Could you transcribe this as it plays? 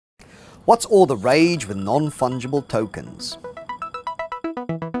What's all the rage with non-fungible tokens?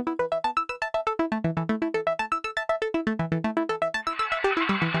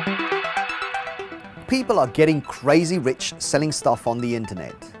 People are getting crazy rich selling stuff on the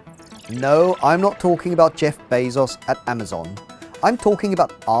internet. No, I'm not talking about Jeff Bezos at Amazon. I'm talking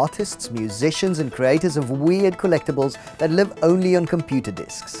about artists, musicians and creators of weird collectibles that live only on computer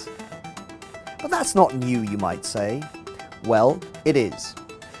disks. But that's not new, you might say. Well, it is.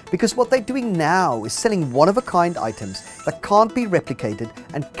 Because what they're doing now is selling one-of-a-kind items that can't be replicated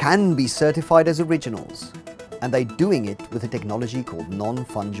and can be certified as originals. And they're doing it with a technology called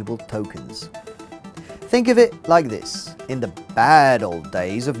non-fungible tokens. Think of it like this. In the bad old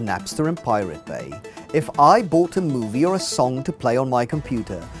days of Napster and Pirate Bay, if I bought a movie or a song to play on my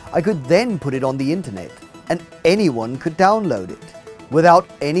computer, I could then put it on the internet and anyone could download it without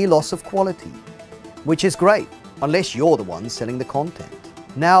any loss of quality. Which is great, unless you're the one selling the content.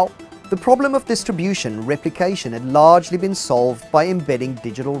 Now, the problem of distribution and replication had largely been solved by embedding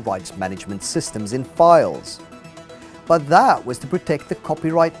digital rights management systems in files. But that was to protect the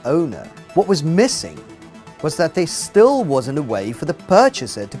copyright owner. What was missing was that there still wasn't a way for the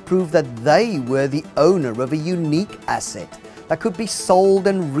purchaser to prove that they were the owner of a unique asset that could be sold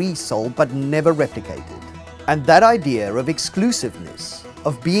and resold but never replicated. And that idea of exclusiveness,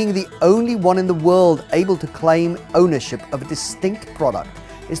 of being the only one in the world able to claim ownership of a distinct product,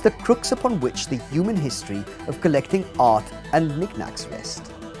 is the crux upon which the human history of collecting art and knickknacks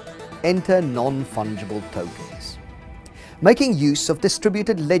rest. Enter non-fungible tokens. Making use of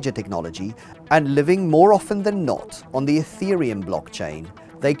distributed ledger technology and living more often than not on the Ethereum blockchain,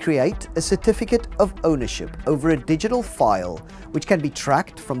 they create a certificate of ownership over a digital file which can be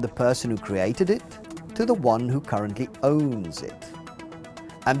tracked from the person who created it to the one who currently owns it.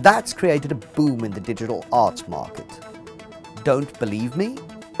 And that's created a boom in the digital arts market. Don't believe me?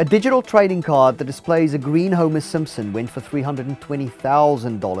 A digital trading card that displays a green Homer Simpson went for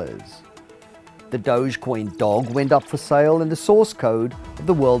 $320,000. The Dogecoin dog went up for sale and the source code of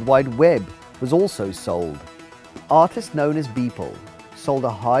the World Wide Web was also sold. Artist known as Beeple sold a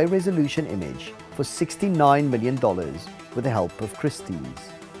high-resolution image for $69 million with the help of Christie's.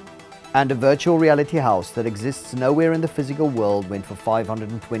 And a virtual reality house that exists nowhere in the physical world went for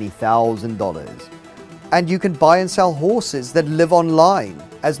 $520,000. And you can buy and sell horses that live online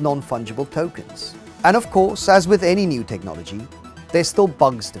as non-fungible tokens. And of course, as with any new technology, there's still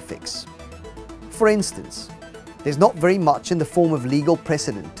bugs to fix. For instance, there's not very much in the form of legal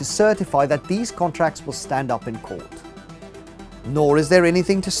precedent to certify that these contracts will stand up in court. Nor is there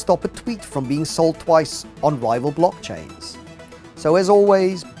anything to stop a tweet from being sold twice on rival blockchains. So as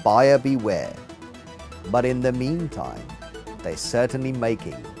always, buyer beware. But in the meantime, they're certainly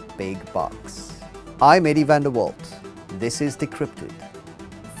making big bucks. I'm Eddie van der Walt. This is Decrypted.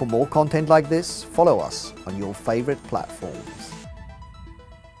 For more content like this, follow us on your favorite platforms.